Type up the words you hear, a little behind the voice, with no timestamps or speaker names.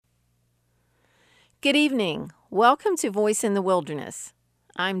Good evening. Welcome to Voice in the Wilderness.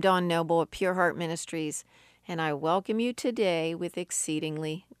 I'm Dawn Noble of Pure Heart Ministries, and I welcome you today with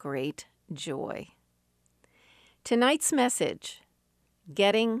exceedingly great joy. Tonight's message,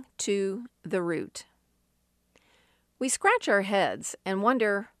 Getting to the Root. We scratch our heads and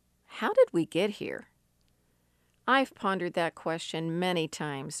wonder, how did we get here? I've pondered that question many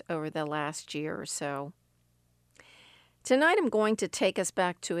times over the last year or so. Tonight I'm going to take us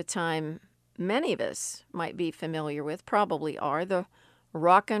back to a time many of us might be familiar with, probably are, the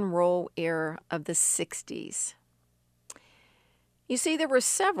rock and roll era of the 60s. You see, there were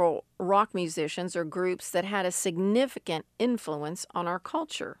several rock musicians or groups that had a significant influence on our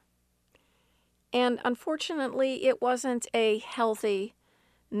culture. And unfortunately, it wasn't a healthy,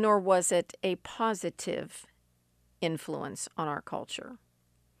 nor was it a positive influence on our culture.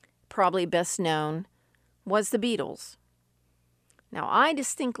 Probably best known was the Beatles. Now, I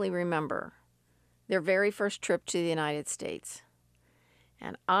distinctly remember their very first trip to the United States.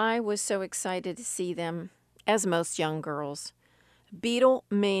 And I was so excited to see them, as most young girls.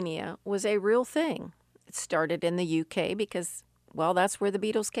 Beatlemania was a real thing. It started in the UK because, well, that's where the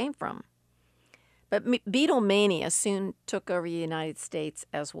Beatles came from. But Beatlemania soon took over the United States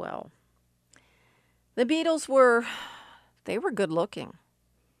as well. The Beatles were good looking.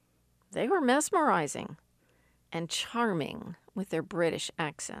 They were mesmerizing and charming with their British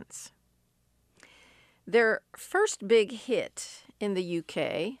accents. Their first big hit in the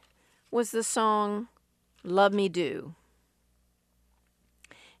UK was the song Love Me Do.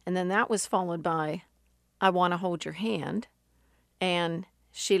 And then that was followed by I Want to Hold Your Hand and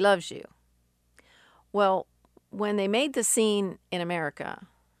She Loves You. Well, when they made the scene in America,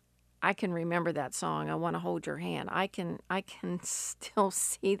 I can remember that song, I Want to Hold Your Hand. I can still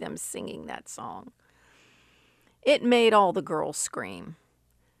see them singing that song. It made all the girls scream.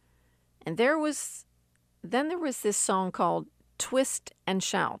 And then there was this song called Twist and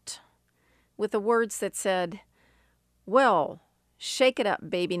Shout, with the words that said, well, shake it up,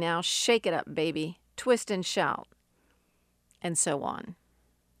 baby, now, shake it up, baby, twist and shout, and so on.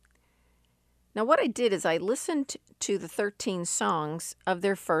 Now, what I did is I listened to the 13 songs of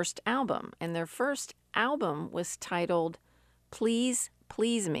their first album, and their first album was titled Please,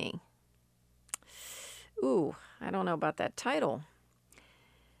 Please Me. Ooh, I don't know about that title.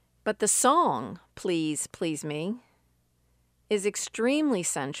 But the song, Please, Please Me, is extremely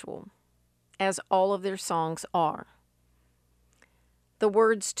sensual, as all of their songs are. The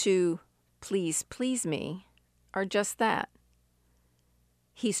words to Please, Please Me are just that.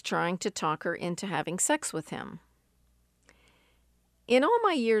 He's trying to talk her into having sex with him. In all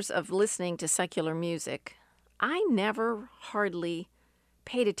my years of listening to secular music, I never hardly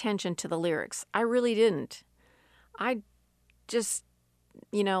paid attention to the lyrics. I really didn't. I just,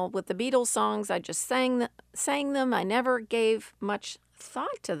 with the Beatles songs, I just sang them. I never gave much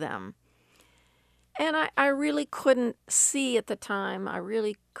thought to them. And I really couldn't see at the time, I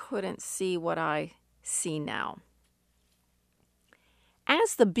really couldn't see what I see now.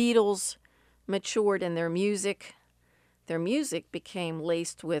 As the Beatles matured in their music became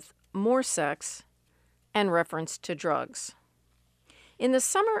laced with more sex and reference to drugs. In the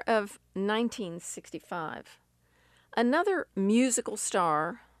summer of 1965, another musical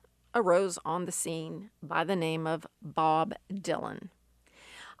star arose on the scene by the name of Bob Dylan.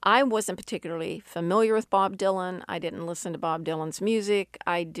 I wasn't particularly familiar with Bob Dylan. I didn't listen to Bob Dylan's music.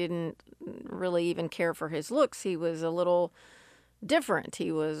 I didn't really even care for his looks. He was a little different.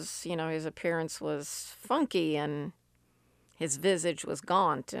 He was, his appearance was funky and his visage was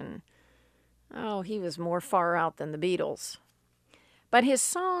gaunt and, he was more far out than the Beatles. But his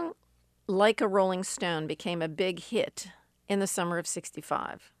song, Like a Rolling Stone, became a big hit in the summer of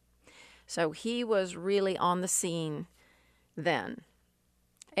 65. So he was really on the scene then.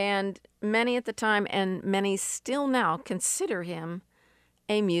 And many at the time, and many still now, consider him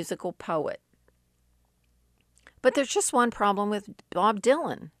a musical poet. But there's just one problem with Bob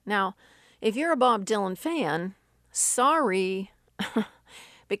Dylan. Now, if you're a Bob Dylan fan, sorry,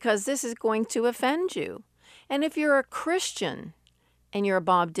 because this is going to offend you. And if you're a Christian and you're a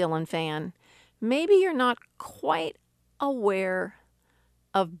Bob Dylan fan, maybe you're not quite aware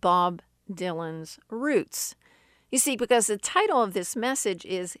of Bob Dylan's roots. You see, because the title of this message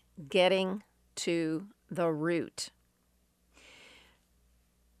is Getting to the Root.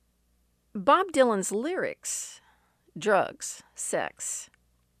 Bob Dylan's lyrics, drugs, sex.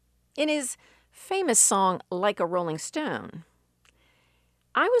 In his famous song, Like a Rolling Stone,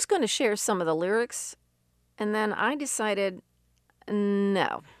 I was going to share some of the lyrics, and then I decided,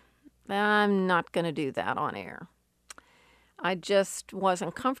 no, I'm not going to do that on air. I just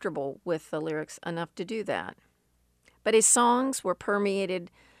wasn't comfortable with the lyrics enough to do that. But his songs were permeated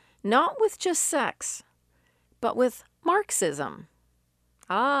not with just sex, but with Marxism.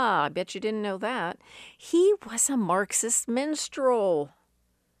 Ah, I bet you didn't know that. He was a Marxist minstrel.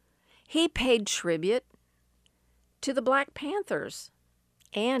 He paid tribute to the Black Panthers,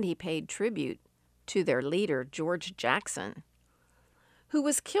 and he paid tribute to their leader, George Jackson, who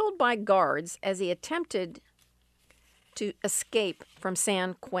was killed by guards as he attempted to escape from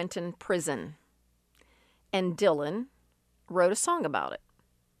San Quentin prison. And Dylan wrote a song about it.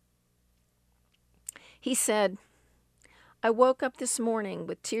 He said, "I woke up this morning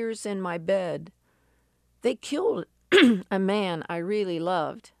with tears in my bed. They killed a man I really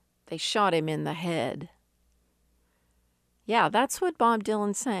loved. They shot him in the head." Yeah, that's what Bob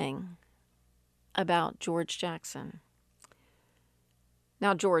Dylan sang about George Jackson.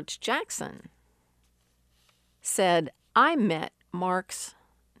 Now, George Jackson said, "I met Marx."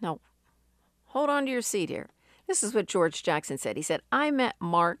 No, hold on to your seat here. This is what George Jackson said. He said, "I met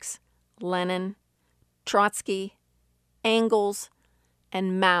Marx, Lenin, Trotsky, Engels,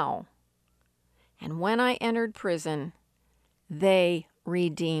 and Mao. And when I entered prison, they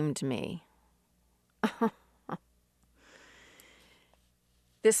redeemed me."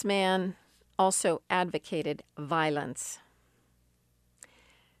 This man also advocated violence.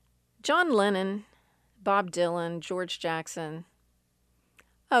 John Lennon, Bob Dylan, George Jackson,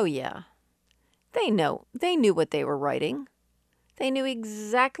 oh yeah, they knew what they were writing. They knew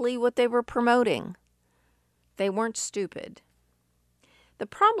exactly what they were promoting. They weren't stupid. The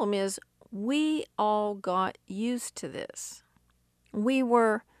problem is we all got used to this. We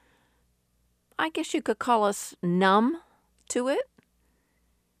were, I guess you could call us numb to it.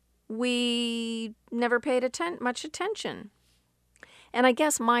 We never paid much attention. And I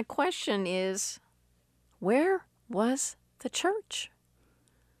guess my question is, where was the church?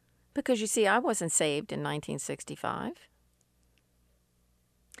 Because you see, I wasn't saved in 1965.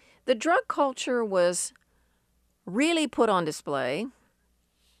 The drug culture was really put on display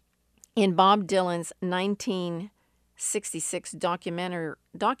in Bob Dylan's 1966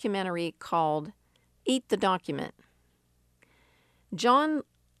 documentary called Eat the Document. John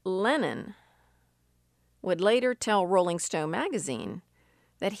Lennon would later tell Rolling Stone magazine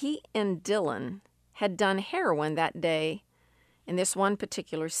that he and Dylan had done heroin that day in this one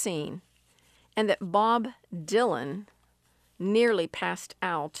particular scene, and that Bob Dylan nearly passed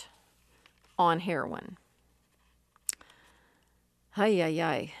out on heroin. Ay, ay,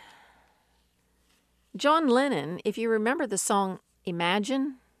 ay. John Lennon, if you remember the song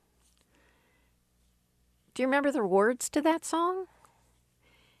Imagine, do you remember the words to that song?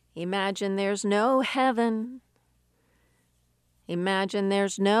 Imagine there's no heaven. Imagine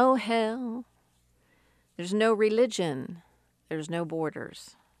there's no hell. There's no religion. There's no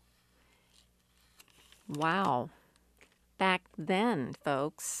borders. Wow. Back then,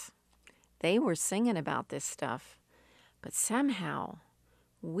 folks, they were singing about this stuff, but somehow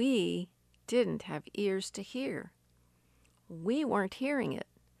we didn't have ears to hear. We weren't hearing it.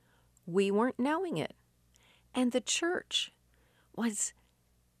 We weren't knowing it. And the church was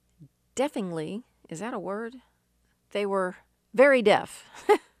deafeningly, is that a word? They were very deaf.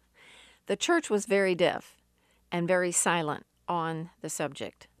 The church was very deaf and very silent on the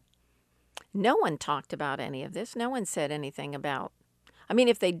subject. No one talked about any of this. No one said anything about, I mean,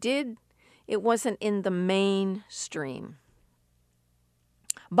 if they did, it wasn't in the mainstream.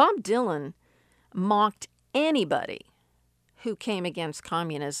 Bob Dylan mocked anybody who came against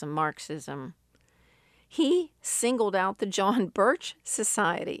communism, Marxism. He singled out the John Birch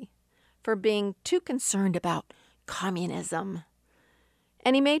Society for being too concerned about communism,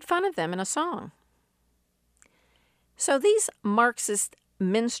 and he made fun of them in a song. So these Marxist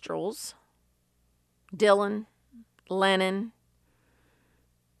minstrels, Dylan, Lennon,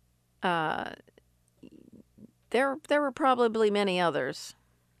 there were probably many others.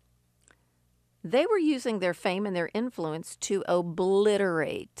 They were using their fame and their influence to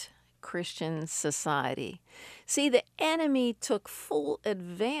obliterate Christian society. See, the enemy took full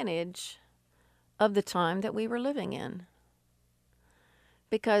advantage of the time that we were living in,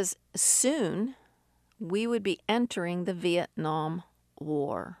 because soon we would be entering the Vietnam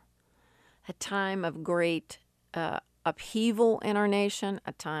War, a time of great upheaval in our nation,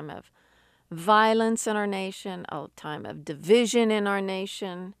 a time of violence in our nation, a time of division in our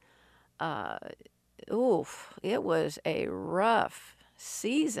nation. It was a rough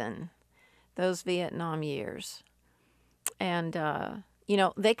season, those Vietnam years. And,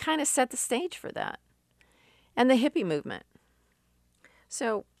 they kind of set the stage for that. And the hippie movement.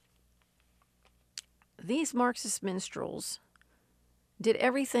 So these Marxist minstrels did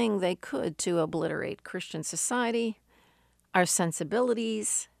everything they could to obliterate Christian society, our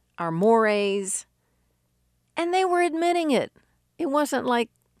sensibilities, our mores, and they were admitting it. It wasn't like,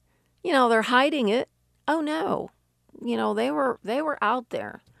 they're hiding it. Oh no. They were out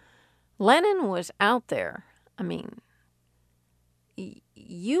there. Lennon was out there. I mean,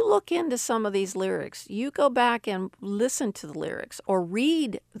 you look into some of these lyrics. You go back and listen to the lyrics or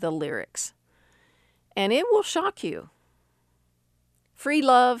read the lyrics, and it will shock you. Free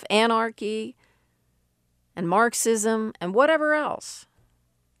love, anarchy, and Marxism, and whatever else.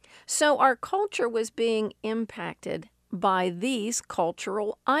 So our culture was being impacted by these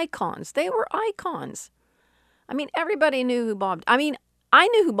cultural icons. They were icons. I mean, everybody knew who I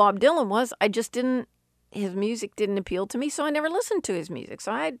knew who Bob Dylan was. I just his music didn't appeal to me, so I never listened to his music.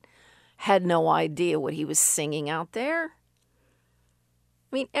 So I had no idea what he was singing out there.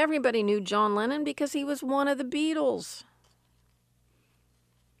 I mean, everybody knew John Lennon because he was one of the Beatles.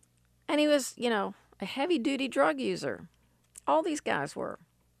 And he was, a heavy-duty drug user. All these guys were.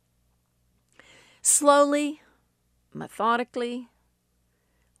 Slowly, methodically,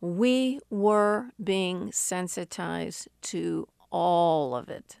 we were being sensitized to all of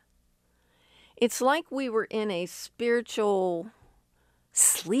it. It's like we were in a spiritual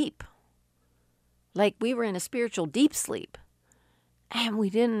sleep. Like we were in a spiritual deep sleep. And we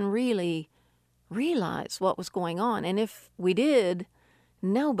didn't really realize what was going on. And if we did,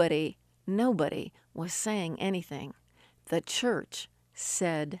 nobody was saying anything. The church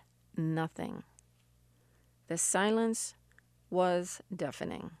said nothing. The silence was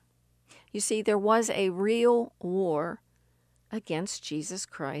deafening. You see, there was a real war against Jesus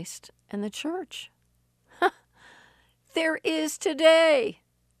Christ and the church. There is today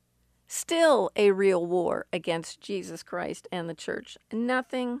still a real war against Jesus Christ and the church.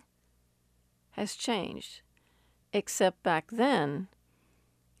 Nothing has changed, except back then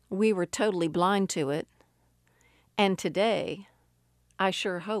we were totally blind to it. And today, I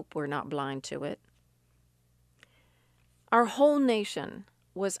sure hope we're not blind to it. Our whole nation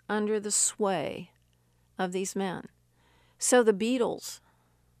was under the sway of these men. So the Beatles,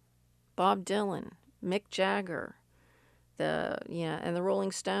 Bob Dylan, Mick Jagger, and the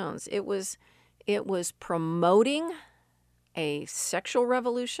Rolling Stones, it was promoting a sexual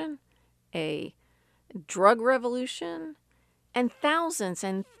revolution, a drug revolution, and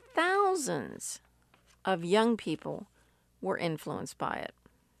thousands of young people were influenced by it.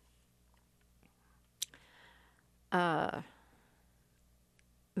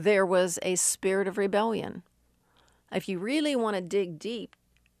 There was a spirit of rebellion. If you really want to dig deep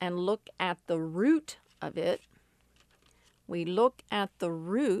and look at the root of it, we look at the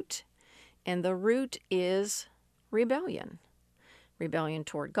root, and the root is rebellion. Rebellion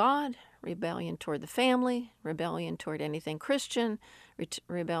toward God, rebellion toward the family, rebellion toward anything Christian,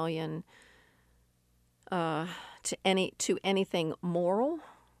 rebellion to anything moral.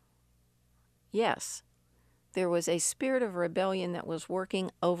 Yes, there was a spirit of rebellion that was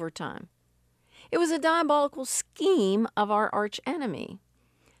working overtime. It was a diabolical scheme of our archenemy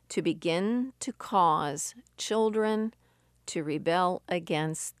to begin to cause children to rebel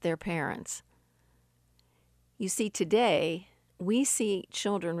against their parents. You see, today, we see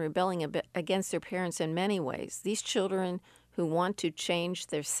children rebelling against their parents in many ways. These children who want to change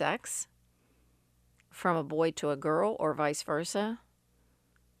their sex from a boy to a girl or vice versa,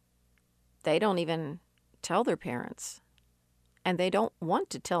 they don't even tell their parents. And they don't want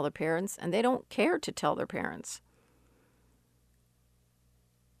to tell their parents, and they don't care to tell their parents.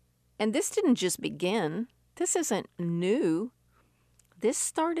 And this didn't just begin. This isn't new. This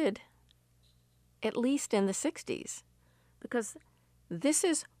started at least in the 60s, because this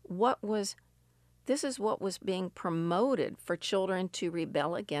is what was being promoted for children to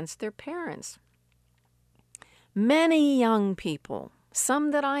rebel against their parents. Many young people,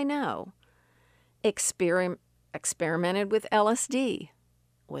 some that I know, experimented with LSD,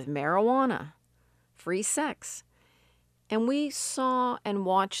 with marijuana, free sex. And we saw and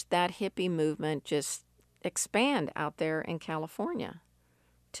watched that hippie movement just expand out there in California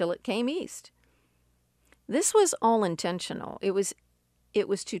till it came east. This was all intentional. It was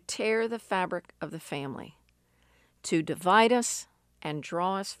to tear the fabric of the family, to divide us and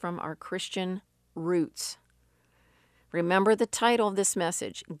draw us from our Christian roots. Remember the title of this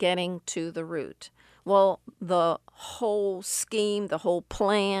message, Getting to the Root. Well, the whole scheme, the whole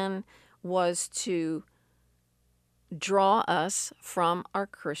plan was to draw us from our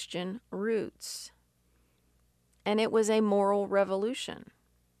Christian roots. And it was a moral revolution.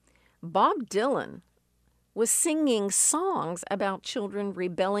 Bob Dylan was singing songs about children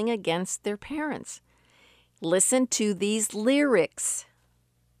rebelling against their parents. Listen to these lyrics.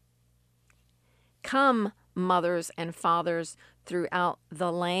 Become mothers and fathers throughout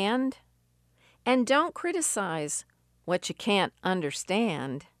the land. And don't criticize what you can't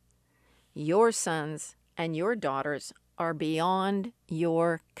understand. Your sons and your daughters are beyond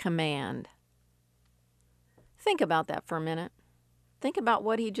your command. Think about that for a minute. Think about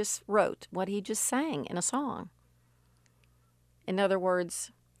what he just wrote, what he just sang in a song. In other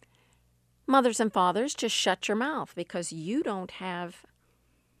words, mothers and fathers, just shut your mouth because you don't have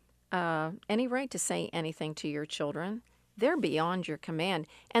any right to say anything to your children. They're beyond your command.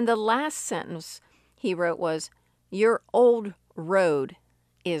 And the last sentence he wrote was, your old road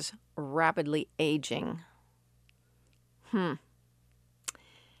is rapidly aging. If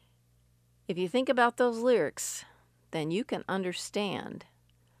you think about those lyrics, then you can understand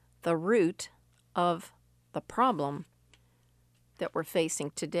the root of the problem that we're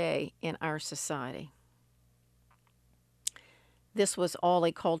facing today in our society. This was all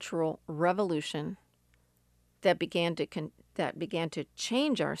a cultural revolution that began to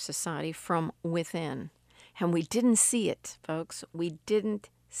change our society from within. And we didn't see it, folks. We didn't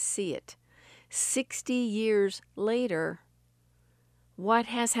see it. 60 years later, what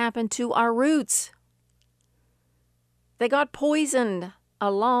has happened to our roots? They got poisoned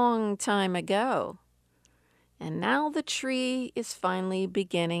a long time ago. And now the tree is finally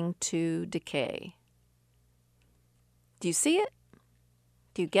beginning to decay. Do you see it?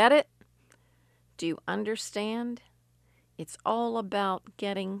 Do you get it? Do you understand? It's all about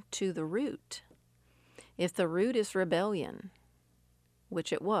getting to the root. If the root is rebellion,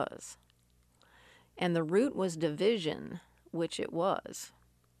 which it was, and the root was division, which it was,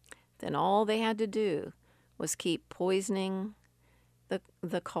 then all they had to do was keep poisoning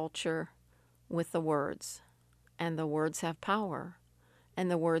the culture with the words. And the words have power. And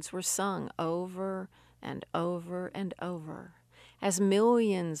the words were sung over and over and over. As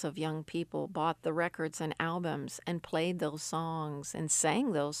millions of young people bought the records and albums and played those songs and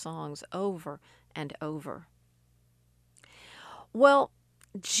sang those songs over and over. Well,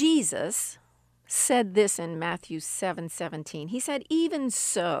 Jesus said this in Matthew 7:17. He said, even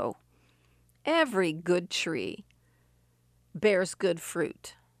so, every good tree bears good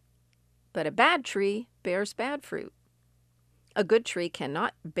fruit, but a bad tree bears bad fruit. A good tree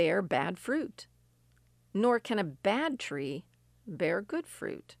cannot bear bad fruit, nor can a bad tree bear good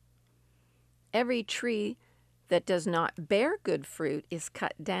fruit. Every tree that does not bear good fruit is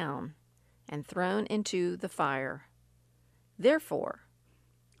cut down and thrown into the fire. Therefore,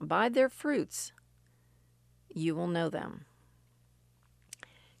 by their fruits you will know them.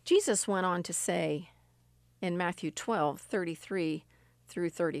 Jesus went on to say in Matthew 12:33 through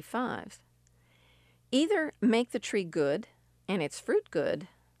 35, either make the tree good and its fruit good,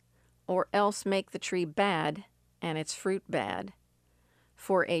 or else make the tree bad and its fruit bad.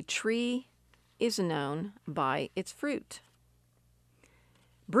 For a tree is known by its fruit.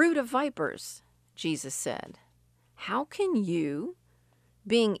 Brood of vipers, Jesus said, how can you,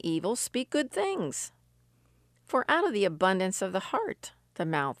 being evil, speak good things? For out of the abundance of the heart the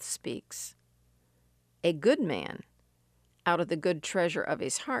mouth speaks. A good man, out of the good treasure of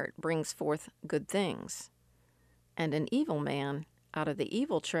his heart, brings forth good things. And an evil man, out of the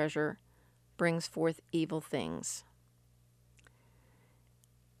evil treasure, brings forth evil things.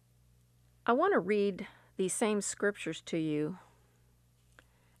 I want to read these same scriptures to you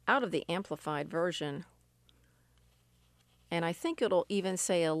out of the Amplified Version. And I think it'll even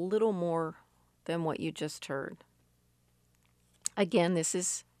say a little more than what you just heard. Again, this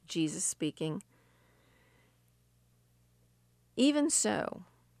is Jesus speaking. Even so,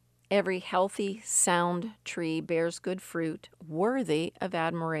 every healthy, sound tree bears good fruit, worthy of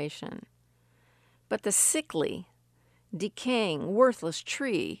admiration. But the sickly, decaying, worthless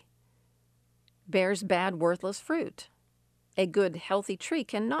tree bears bad, worthless fruit. A good, healthy tree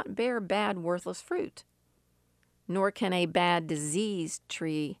cannot bear bad, worthless fruit, nor can a bad, diseased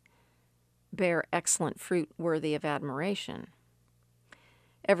tree bear excellent fruit worthy of admiration.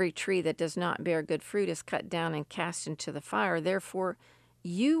 Every tree that does not bear good fruit is cut down and cast into the fire. Therefore,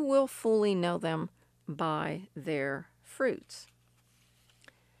 you will fully know them by their fruits.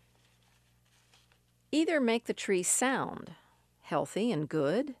 Either make the tree sound, healthy and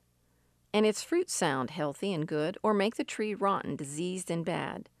good, and its fruit sound, healthy and good, or make the tree rotten, diseased and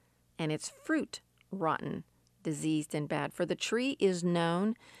bad, and its fruit rotten, diseased and bad. For the tree is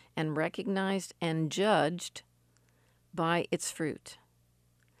known and recognized and judged by its fruit.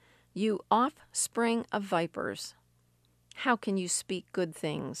 You offspring of vipers, how can you speak good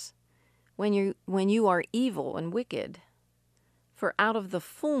things when you are evil and wicked? For out of the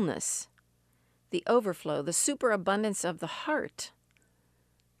fullness, the overflow, the superabundance of the heart,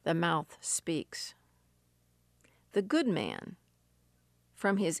 the mouth speaks. The good man,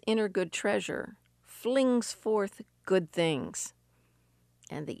 from his inner good treasure, flings forth good things.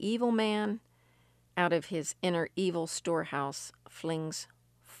 And the evil man, out of his inner evil storehouse, flings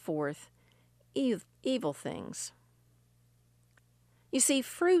forth evil things. You see,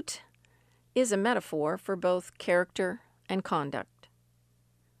 fruit is a metaphor for both character and conduct.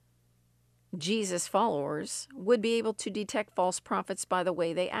 Jesus' followers would be able to detect false prophets by the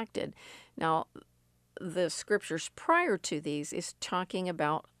way they acted. Now, the scriptures prior to these is talking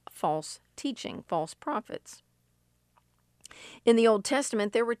about false teaching, false prophets. In the Old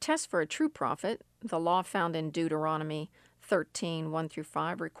Testament, there were tests for a true prophet. The law found in Deuteronomy 13, 1 through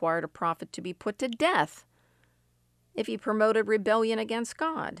 5, required a prophet to be put to death if he promoted rebellion against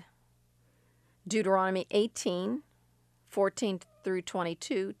God. Deuteronomy 18, 14 through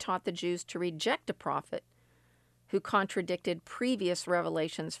 22, taught the Jews to reject a prophet who contradicted previous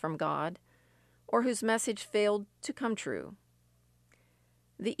revelations from God or whose message failed to come true.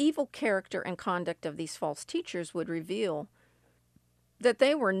 The evil character and conduct of these false teachers would reveal that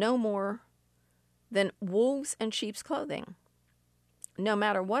they were no more than wolves in sheep's clothing, no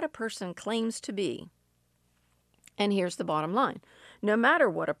matter what a person claims to be. And here's the bottom line. No matter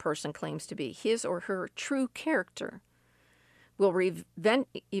what a person claims to be, his or her true character will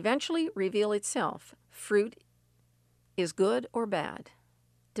eventually reveal itself. Fruit is good or bad,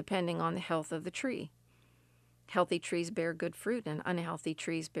 depending on the health of the tree. Healthy trees bear good fruit, and unhealthy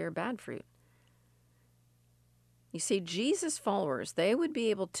trees bear bad fruit. You see, Jesus' followers, they would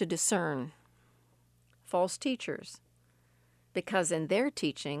be able to discern false teachers because in their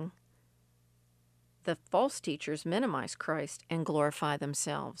teaching, the false teachers minimize Christ and glorify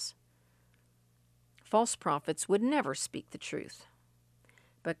themselves. False prophets would never speak the truth,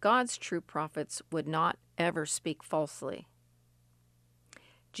 but God's true prophets would not ever speak falsely.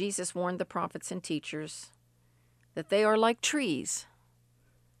 Jesus warned the prophets and teachers that they are like trees.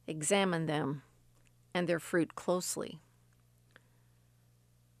 Examine them and their fruit closely.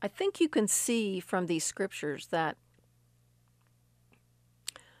 I think you can see from these scriptures that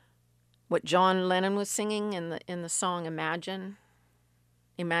what John Lennon was singing in the song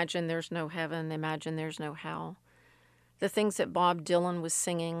Imagine there's no heaven, imagine there's no hell. The things that Bob Dylan was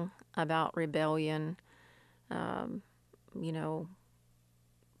singing about rebellion,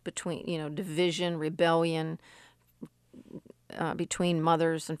 between, division, rebellion, between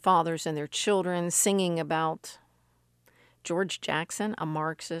mothers and fathers and their children, singing about George Jackson, a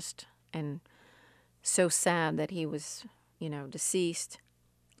Marxist, and so sad that he was, deceased.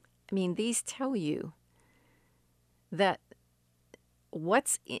 I mean, these tell you that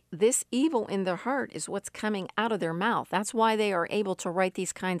this evil in their heart is what's coming out of their mouth. That's why they are able to write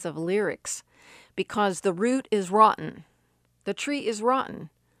these kinds of lyrics, because the root is rotten. The tree is rotten.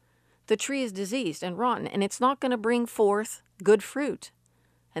 The tree is diseased and rotten, and it's not going to bring forth good fruit.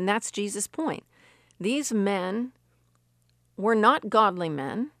 And that's Jesus' point. These men were not godly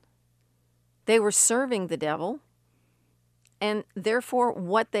men. They were serving the devil. And therefore,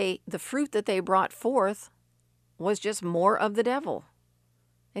 the fruit that they brought forth was just more of the devil.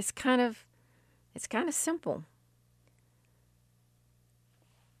 It's kind of simple.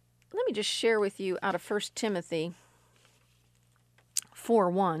 Let me just share with you out of 1 Timothy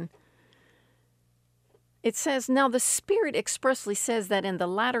 4:1. It says, "Now the Spirit expressly says that in the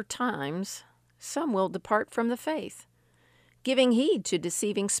latter times some will depart from the faith, giving heed to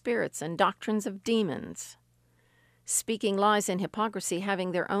deceiving spirits and doctrines of demons, speaking lies and hypocrisy,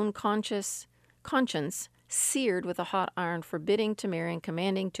 having their own conscience seared with a hot iron, forbidding to marry and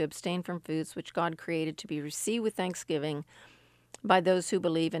commanding to abstain from foods which God created to be received with thanksgiving by those who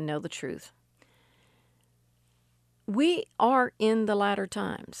believe and know the truth." We are in the latter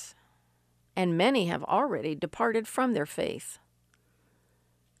times, and many have already departed from their faith.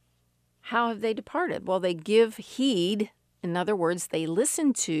 How have they departed? Well, they give heed. In other words, they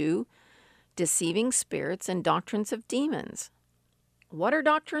listen to deceiving spirits and doctrines of demons. What are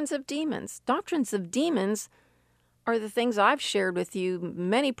doctrines of demons? Doctrines of demons are the things I've shared with you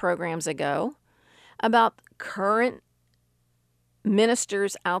many programs ago about current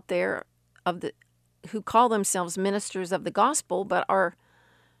ministers out there who call themselves ministers of the gospel, but are,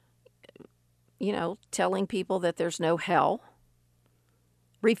 telling people that there's no hell,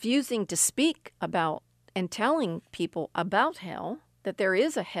 refusing to speak about and telling people about hell, that there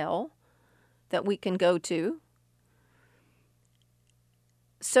is a hell that we can go to.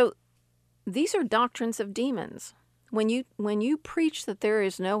 So these are doctrines of demons. When you preach that there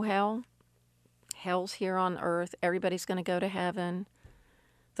is no hell, hell's here on earth, everybody's going to go to heaven,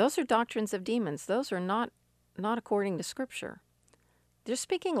 those are doctrines of demons. Those are not according to Scripture. They're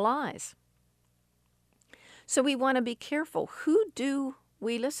speaking lies. So we want to be careful. Who do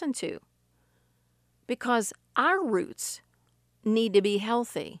we listen to? Because our roots need to be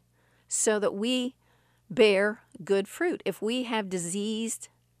healthy so that we bear good fruit. If we have diseased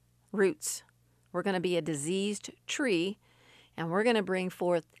roots, we're going to be a diseased tree, and we're going to bring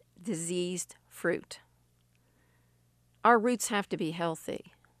forth diseased fruit. Our roots have to be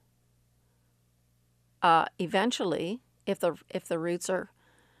healthy. Eventually, if the roots are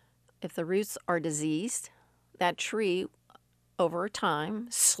diseased, that tree, over time,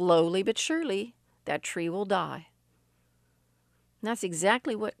 slowly but surely, that tree will die. And that's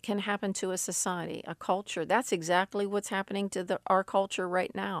exactly what can happen to a society, a culture. That's exactly what's happening to our culture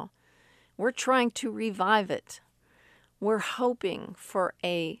right now. We're trying to revive it. We're hoping for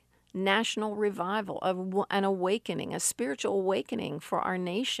a national revival, an awakening, a spiritual awakening for our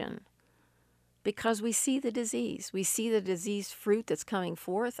nation. Because we see the disease. We see the diseased fruit that's coming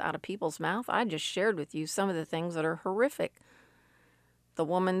forth out of people's mouth. I just shared with you some of the things that are horrific. The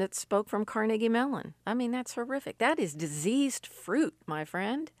woman that spoke from Carnegie Mellon. I mean, that's horrific. That is diseased fruit, my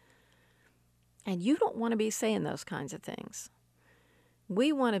friend. And you don't want to be saying those kinds of things.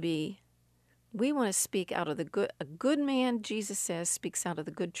 We want to speak out of the good. A good man, Jesus says, speaks out of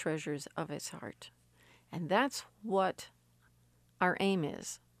the good treasures of his heart. And that's what our aim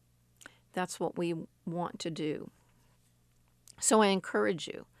is. That's what we want to do. So I encourage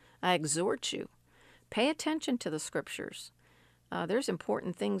you, I exhort you, pay attention to the scriptures. There's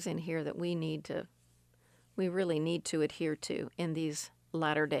important things in here that we really need to adhere to in these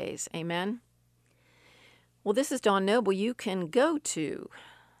latter days. Amen? Well, this is Dawn Noble. You can go to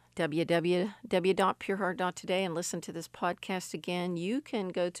www.pureheart.today and listen to this podcast again. You can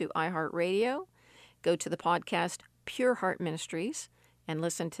go to iHeartRadio, go to the podcast Pure Heart Ministries, and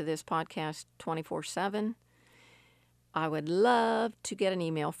listen to this podcast 24/7. I would love to get an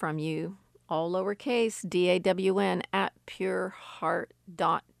email from you, all lowercase, DAWN,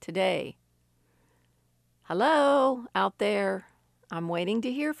 @pureheart.today. Hello, out there. I'm waiting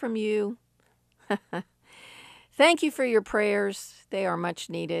to hear from you. Thank you for your prayers. They are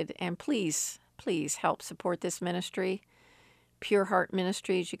much needed. And please, please help support this ministry. Pure Heart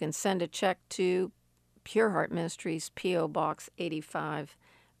Ministries. You can send a check to Pure Heart Ministries, P.O. Box 85,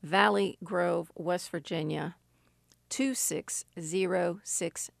 Valley Grove, West Virginia,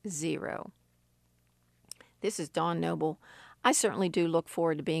 26060. This is Dawn Noble. I certainly do look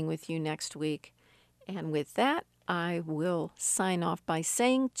forward to being with you next week. And with that, I will sign off by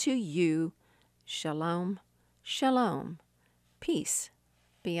saying to you, Shalom, Shalom, peace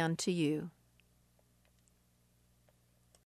be unto you.